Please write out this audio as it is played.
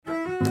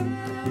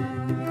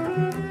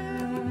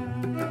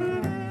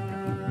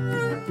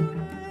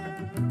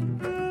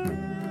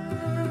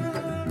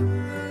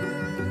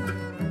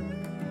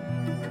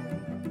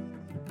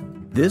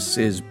This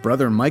is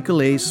Brother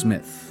Michael A.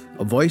 Smith,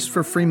 a voice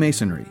for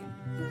Freemasonry,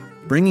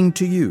 bringing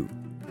to you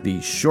the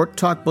Short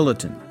Talk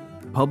Bulletin,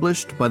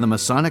 published by the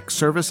Masonic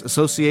Service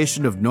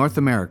Association of North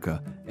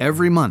America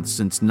every month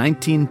since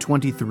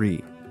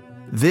 1923.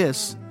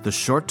 This, the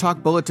Short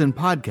Talk Bulletin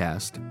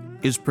podcast,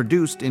 is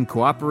produced in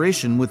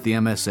cooperation with the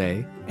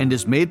MSA and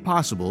is made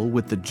possible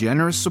with the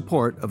generous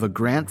support of a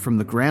grant from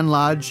the Grand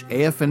Lodge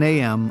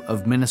AF&AM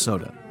of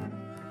Minnesota.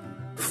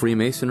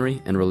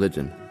 Freemasonry and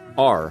religion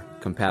are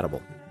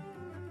compatible.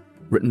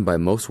 Written by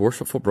Most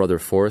Worshipful Brother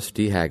Forrest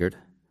D. Haggard,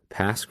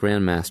 past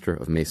Grand Master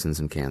of Masons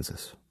in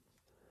Kansas.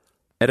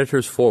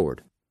 Editor's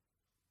Foreword.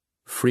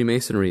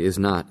 Freemasonry is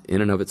not,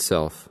 in and of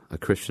itself, a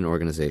Christian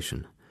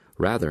organization.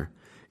 Rather,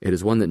 it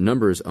is one that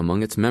numbers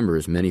among its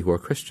members many who are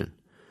Christian.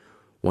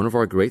 One of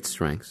our great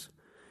strengths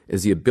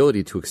is the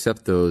ability to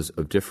accept those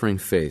of differing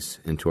faiths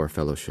into our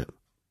fellowship.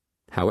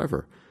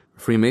 However,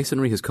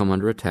 Freemasonry has come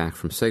under attack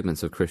from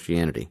segments of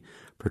Christianity,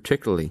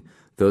 particularly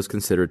those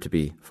considered to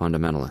be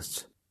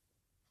fundamentalists.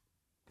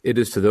 It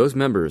is to those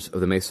members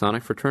of the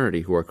Masonic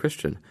fraternity who are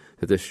Christian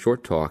that this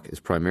short talk is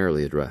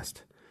primarily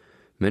addressed.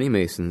 Many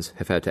Masons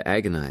have had to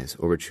agonize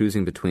over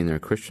choosing between their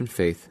Christian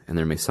faith and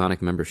their Masonic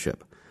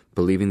membership,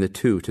 believing the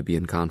two to be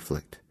in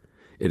conflict.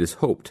 It is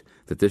hoped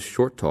that this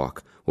short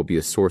talk will be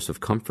a source of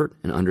comfort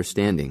and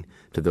understanding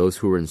to those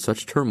who are in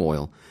such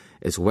turmoil,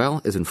 as well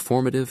as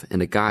informative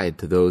and a guide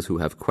to those who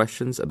have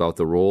questions about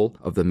the role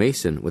of the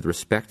Mason with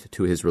respect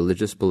to his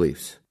religious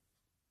beliefs.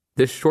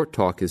 This short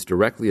talk is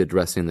directly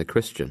addressing the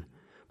Christian,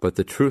 but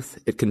the truth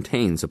it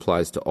contains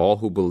applies to all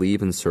who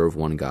believe and serve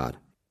one God.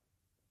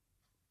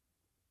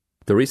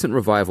 The recent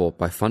revival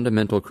by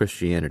fundamental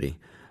Christianity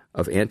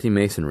of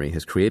anti-Masonry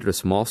has created a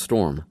small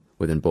storm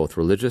within both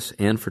religious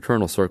and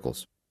fraternal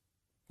circles.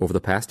 Over the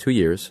past 2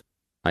 years,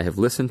 I have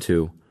listened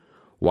to,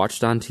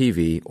 watched on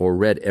TV, or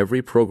read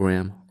every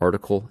program,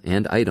 article,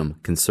 and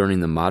item concerning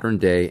the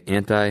modern-day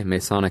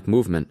anti-Masonic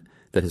movement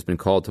that has been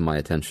called to my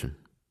attention.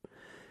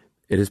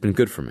 It has been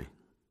good for me.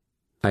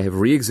 I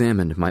have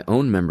re-examined my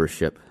own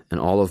membership and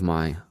all of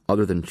my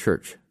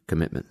other-than-church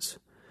commitments.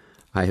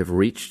 I have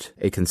reached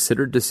a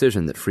considered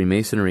decision that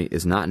Freemasonry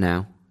is not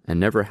now, and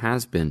never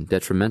has been,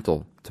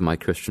 detrimental to my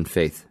Christian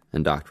faith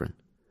and doctrine.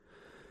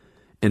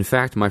 In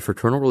fact, my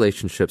fraternal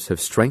relationships have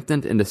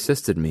strengthened and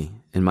assisted me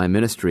in my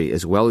ministry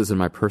as well as in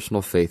my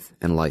personal faith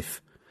and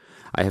life.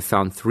 I have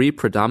found 3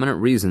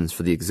 predominant reasons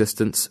for the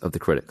existence of the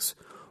critics.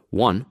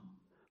 1,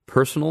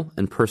 personal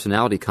and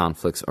personality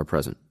conflicts are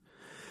present.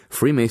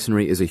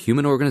 Freemasonry is a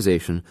human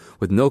organization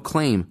with no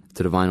claim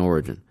to divine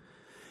origin.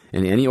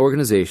 In any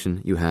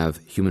organization, you have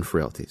human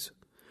frailties.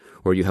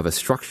 Where you have a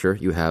structure,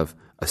 you have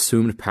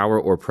assumed power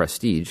or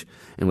prestige,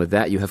 and with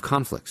that you have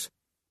conflicts.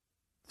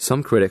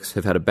 Some critics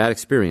have had a bad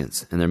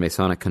experience in their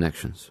Masonic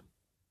connections.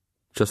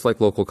 Just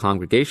like local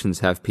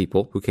congregations have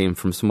people who came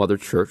from some other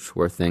church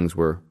where things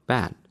were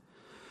bad.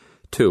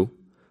 2,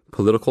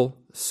 political,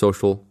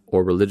 social,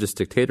 or religious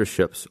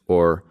dictatorships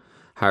or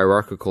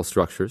hierarchical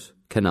structures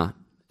cannot,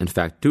 in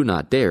fact do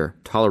not dare,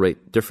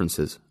 tolerate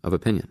differences of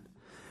opinion.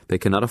 They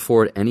cannot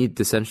afford any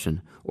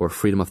dissension or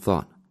freedom of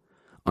thought.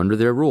 Under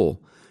their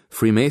rule,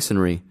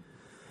 Freemasonry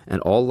and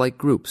all like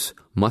groups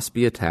must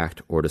be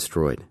attacked or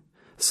destroyed.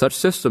 Such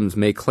systems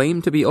may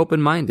claim to be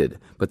open-minded,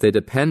 but they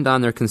depend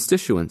on their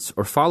constituents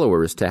or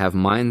followers to have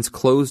minds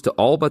closed to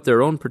all but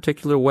their own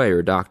particular way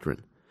or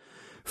doctrine.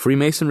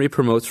 Freemasonry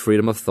promotes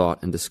freedom of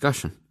thought and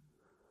discussion.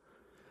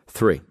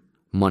 3,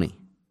 money.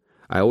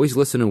 I always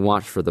listen and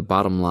watch for the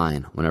bottom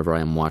line whenever I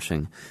am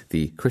watching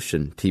the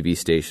Christian TV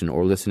station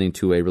or listening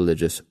to a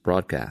religious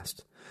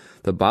broadcast.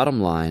 The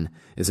bottom line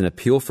is an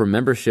appeal for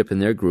membership in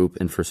their group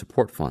and for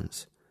support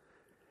funds.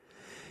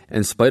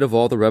 In spite of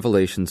all the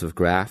revelations of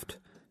graft,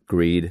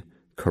 greed,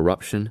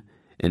 corruption,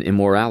 and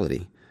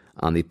immorality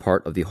on the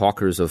part of the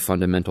hawkers of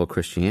fundamental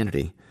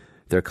Christianity,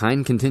 their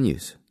kind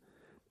continues.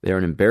 They are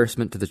an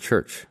embarrassment to the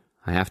church.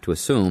 I have to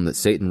assume that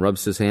Satan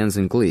rubs his hands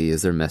in glee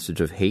as their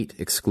message of hate,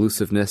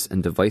 exclusiveness,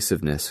 and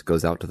divisiveness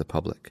goes out to the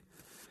public.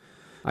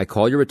 I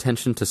call your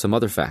attention to some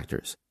other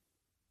factors.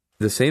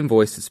 The same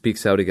voice that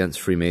speaks out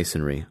against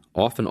Freemasonry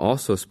often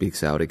also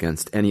speaks out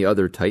against any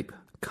other type,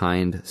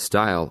 kind,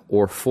 style,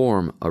 or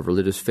form of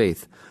religious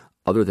faith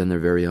other than their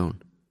very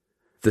own.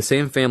 The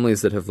same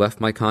families that have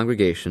left my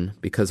congregation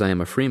because I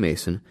am a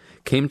Freemason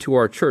came to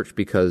our church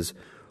because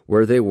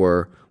where they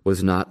were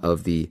was not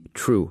of the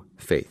true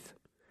faith.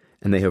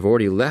 And they have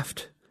already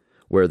left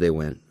where they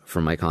went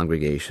from my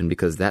congregation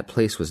because that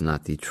place was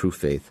not the true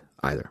faith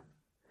either.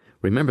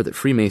 Remember that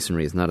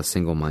Freemasonry is not a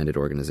single-minded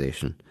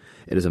organization.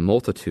 It is a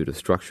multitude of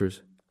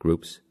structures,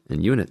 groups,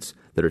 and units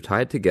that are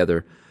tied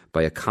together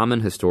by a common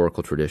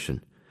historical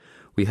tradition.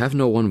 We have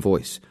no one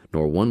voice,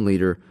 nor one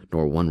leader,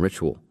 nor one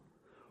ritual.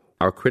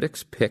 Our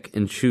critics pick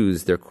and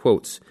choose their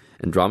quotes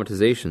and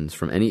dramatizations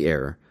from any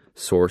era,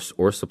 source,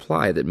 or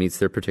supply that meets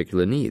their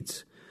particular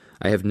needs.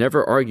 I have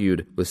never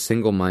argued with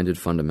single-minded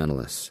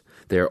fundamentalists.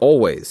 They are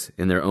always,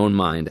 in their own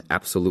mind,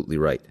 absolutely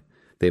right.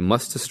 They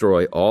must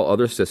destroy all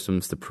other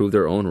systems to prove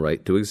their own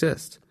right to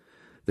exist.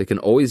 They can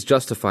always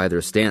justify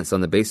their stance on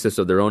the basis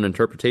of their own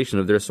interpretation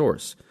of their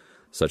source,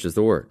 such as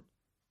the Word.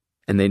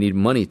 And they need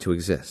money to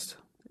exist.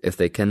 If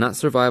they cannot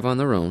survive on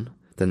their own,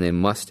 then they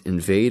must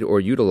invade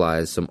or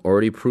utilize some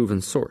already proven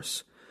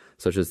source,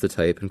 such as the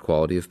type and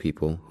quality of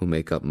people who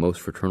make up most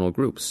fraternal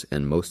groups,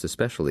 and most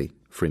especially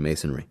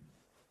Freemasonry.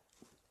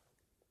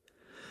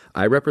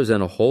 I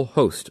represent a whole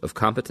host of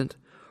competent,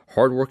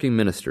 hard-working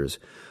ministers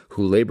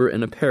who labor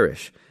in a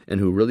parish and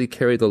who really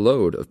carry the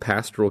load of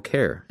pastoral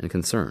care and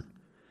concern.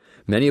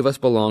 Many of us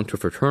belong to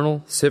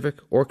fraternal, civic,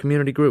 or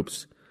community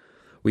groups.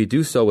 We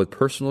do so with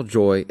personal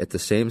joy at the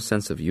same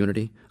sense of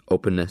unity,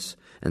 openness,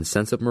 and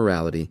sense of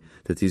morality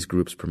that these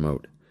groups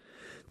promote.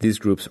 These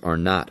groups are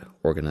not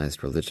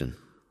organized religion.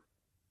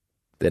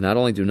 They not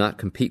only do not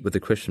compete with the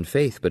Christian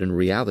faith, but in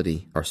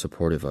reality are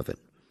supportive of it.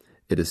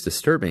 It is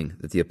disturbing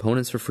that the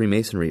opponents of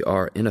Freemasonry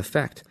are, in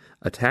effect,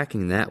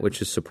 attacking that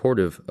which is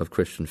supportive of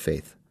Christian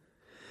faith.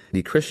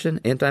 The Christian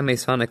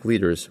anti-Masonic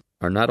leaders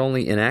are not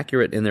only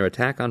inaccurate in their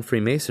attack on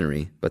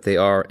Freemasonry, but they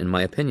are, in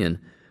my opinion,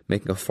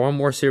 making a far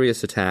more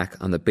serious attack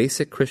on the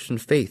basic Christian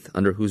faith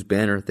under whose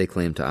banner they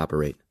claim to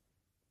operate.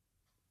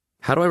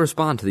 How do I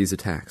respond to these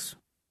attacks?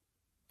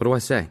 What do I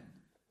say?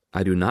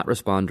 I do not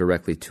respond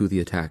directly to the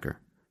attacker.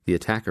 The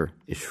attacker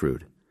is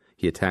shrewd.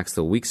 He attacks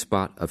the weak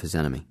spot of his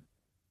enemy.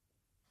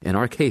 In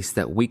our case,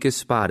 that weakest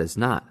spot is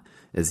not,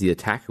 as the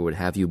attacker would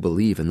have you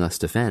believe and thus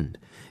defend,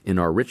 in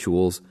our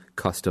rituals,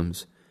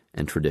 customs,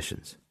 and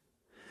traditions.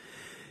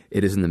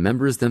 It is in the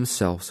members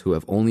themselves who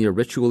have only a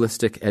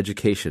ritualistic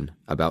education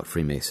about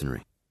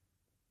Freemasonry.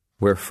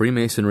 Where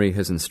Freemasonry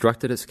has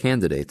instructed its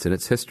candidates in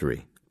its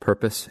history,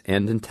 purpose,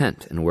 and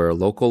intent, and where a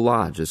local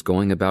lodge is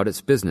going about its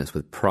business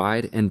with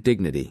pride and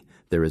dignity,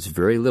 there is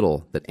very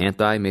little that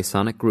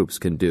anti-Masonic groups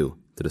can do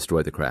to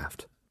destroy the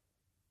craft.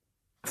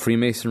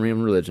 Freemasonry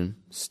and Religion,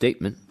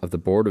 Statement of the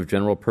Board of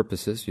General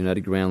Purposes,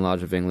 United Grand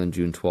Lodge of England,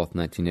 June 12,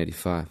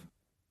 1985.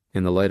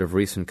 In the light of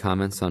recent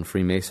comments on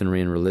Freemasonry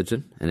and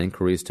religion and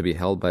inquiries to be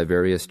held by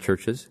various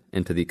churches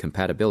into the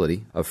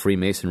compatibility of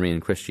Freemasonry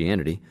and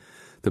Christianity,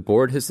 the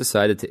Board has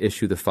decided to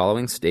issue the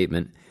following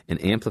statement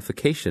in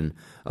amplification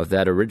of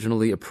that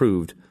originally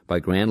approved by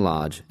Grand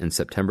Lodge in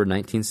September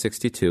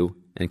 1962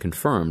 and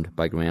confirmed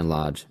by Grand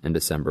Lodge in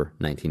December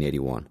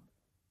 1981.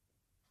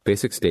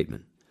 Basic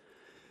statement.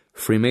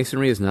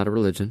 Freemasonry is not a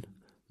religion,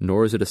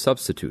 nor is it a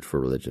substitute for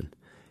religion.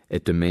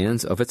 It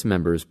demands of its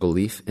members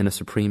belief in a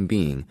supreme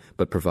being,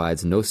 but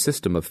provides no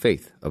system of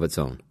faith of its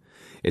own.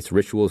 Its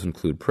rituals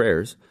include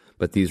prayers,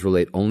 but these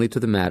relate only to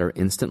the matter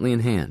instantly in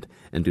hand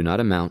and do not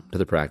amount to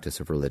the practice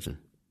of religion.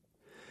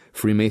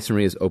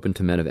 Freemasonry is open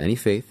to men of any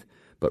faith,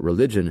 but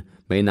religion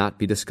may not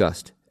be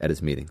discussed at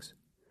its meetings.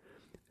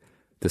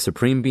 The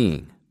Supreme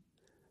Being.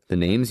 The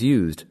names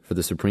used for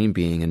the Supreme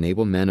Being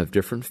enable men of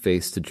different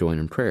faiths to join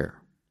in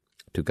prayer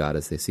to God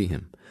as they see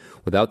Him,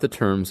 without the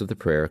terms of the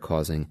prayer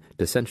causing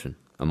dissension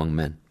among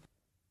men.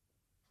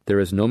 There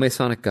is no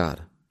Masonic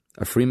God.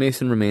 A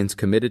Freemason remains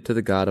committed to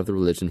the God of the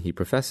religion he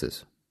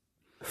professes.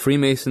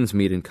 Freemasons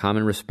meet in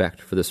common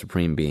respect for the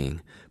Supreme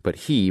Being, but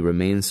He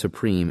remains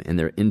supreme in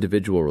their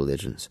individual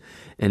religions,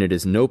 and it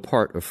is no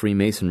part of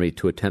Freemasonry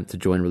to attempt to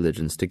join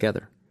religions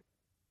together.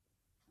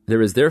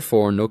 There is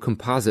therefore no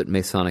composite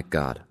Masonic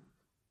God.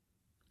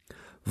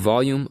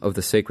 Volume of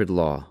the Sacred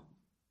Law.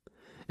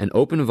 An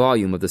open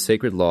volume of the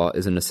Sacred Law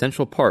is an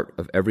essential part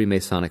of every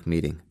Masonic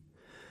meeting.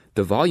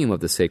 The volume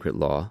of the Sacred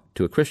Law,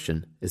 to a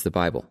Christian, is the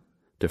Bible.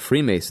 To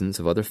Freemasons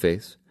of other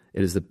faiths,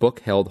 it is the book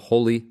held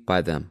holy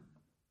by them.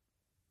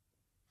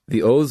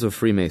 The Oaths of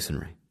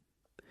Freemasonry.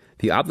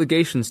 The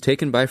obligations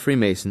taken by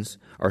Freemasons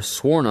are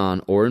sworn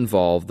on or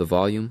involve the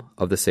volume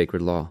of the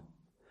Sacred Law.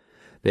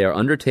 They are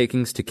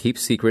undertakings to keep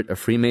secret a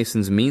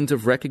Freemason's means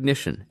of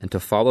recognition and to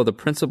follow the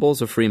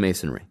principles of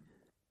Freemasonry.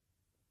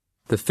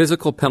 The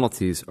physical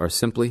penalties are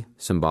simply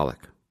symbolic.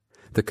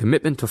 The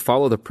commitment to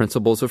follow the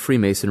principles of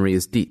Freemasonry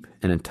is deep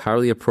and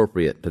entirely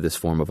appropriate to this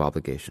form of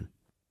obligation.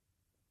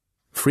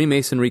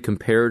 Freemasonry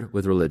compared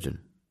with religion.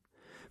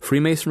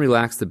 Freemasonry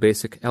lacks the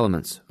basic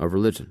elements of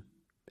religion.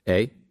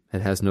 A,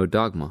 it has no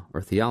dogma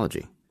or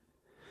theology,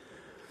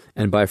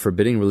 and by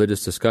forbidding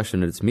religious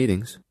discussion at its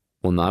meetings,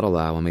 will not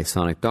allow a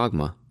Masonic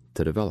dogma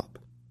to develop.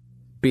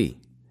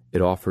 B,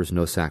 it offers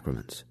no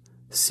sacraments.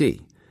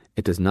 C,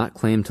 it does not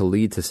claim to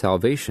lead to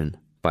salvation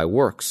by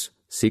works,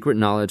 secret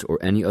knowledge, or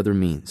any other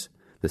means.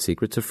 The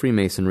secrets of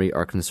Freemasonry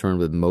are concerned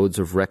with modes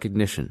of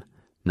recognition,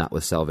 not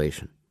with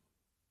salvation.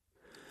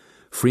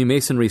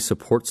 Freemasonry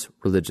supports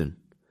religion.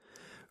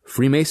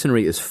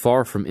 Freemasonry is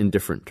far from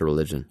indifferent to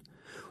religion.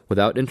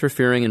 Without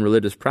interfering in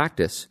religious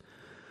practice,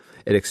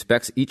 it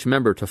expects each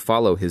member to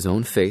follow his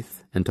own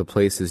faith and to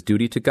place his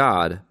duty to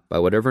God, by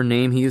whatever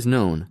name he is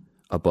known,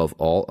 above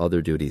all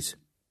other duties.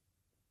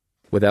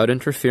 Without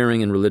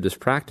interfering in religious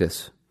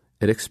practice,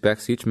 it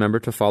expects each member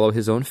to follow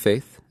his own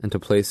faith and to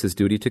place his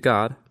duty to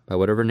God, by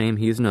whatever name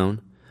he is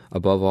known,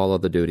 above all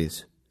other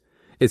duties.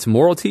 Its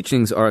moral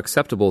teachings are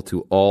acceptable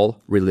to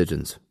all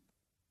religions.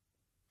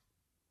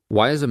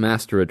 Why is a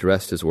master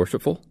addressed as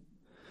worshipful?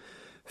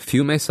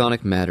 Few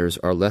Masonic matters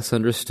are less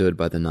understood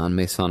by the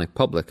non-Masonic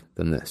public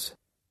than this.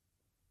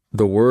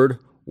 The word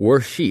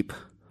worship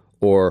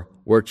or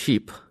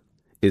worship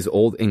is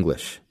Old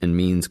English and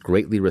means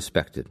greatly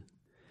respected.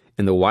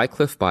 In the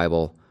Wycliffe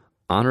Bible,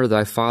 honor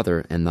thy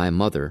father and thy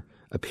mother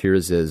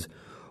appears as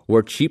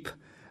worship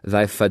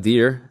thy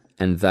fadir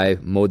and thy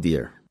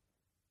modir.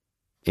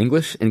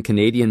 English and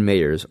Canadian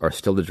mayors are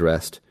still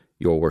addressed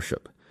your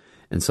worship.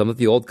 In some of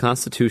the old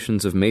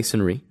constitutions of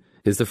Masonry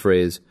is the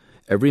phrase,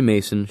 every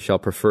Mason shall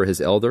prefer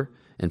his elder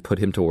and put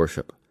him to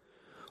worship.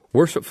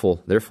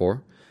 Worshipful,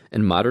 therefore,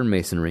 in modern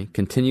Masonry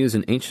continues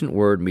an ancient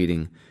word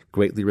meaning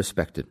greatly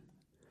respected.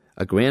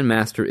 A Grand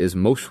Master is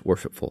most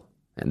worshipful,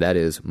 and that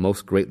is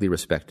most greatly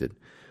respected,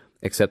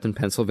 except in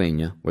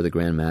Pennsylvania, where the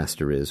Grand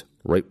Master is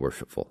right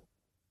worshipful,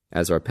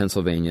 as are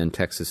Pennsylvania and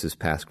Texas's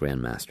past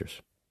Grand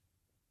Masters.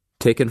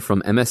 Taken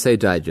from MSA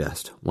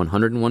Digest,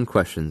 101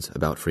 Questions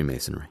About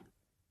Freemasonry.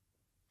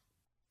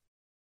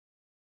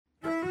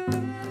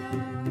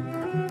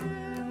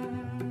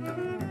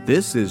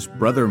 This is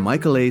Brother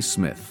Michael A.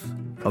 Smith,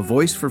 a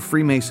voice for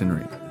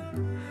Freemasonry.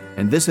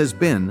 And this has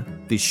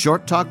been the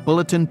Short Talk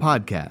Bulletin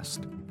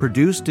podcast,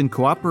 produced in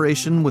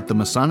cooperation with the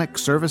Masonic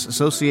Service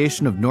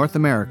Association of North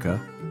America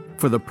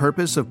for the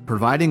purpose of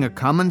providing a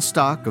common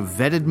stock of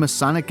vetted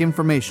Masonic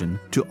information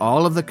to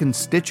all of the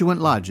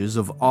constituent lodges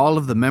of all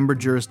of the member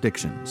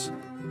jurisdictions,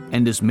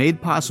 and is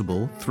made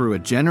possible through a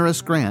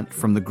generous grant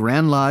from the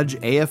Grand Lodge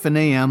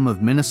AF&AM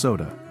of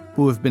Minnesota,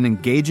 who have been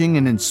engaging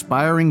and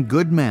inspiring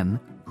good men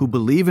who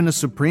believe in a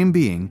supreme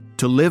being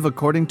to live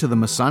according to the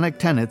Masonic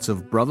tenets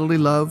of brotherly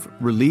love,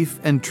 relief,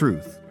 and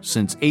truth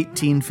since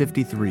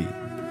 1853.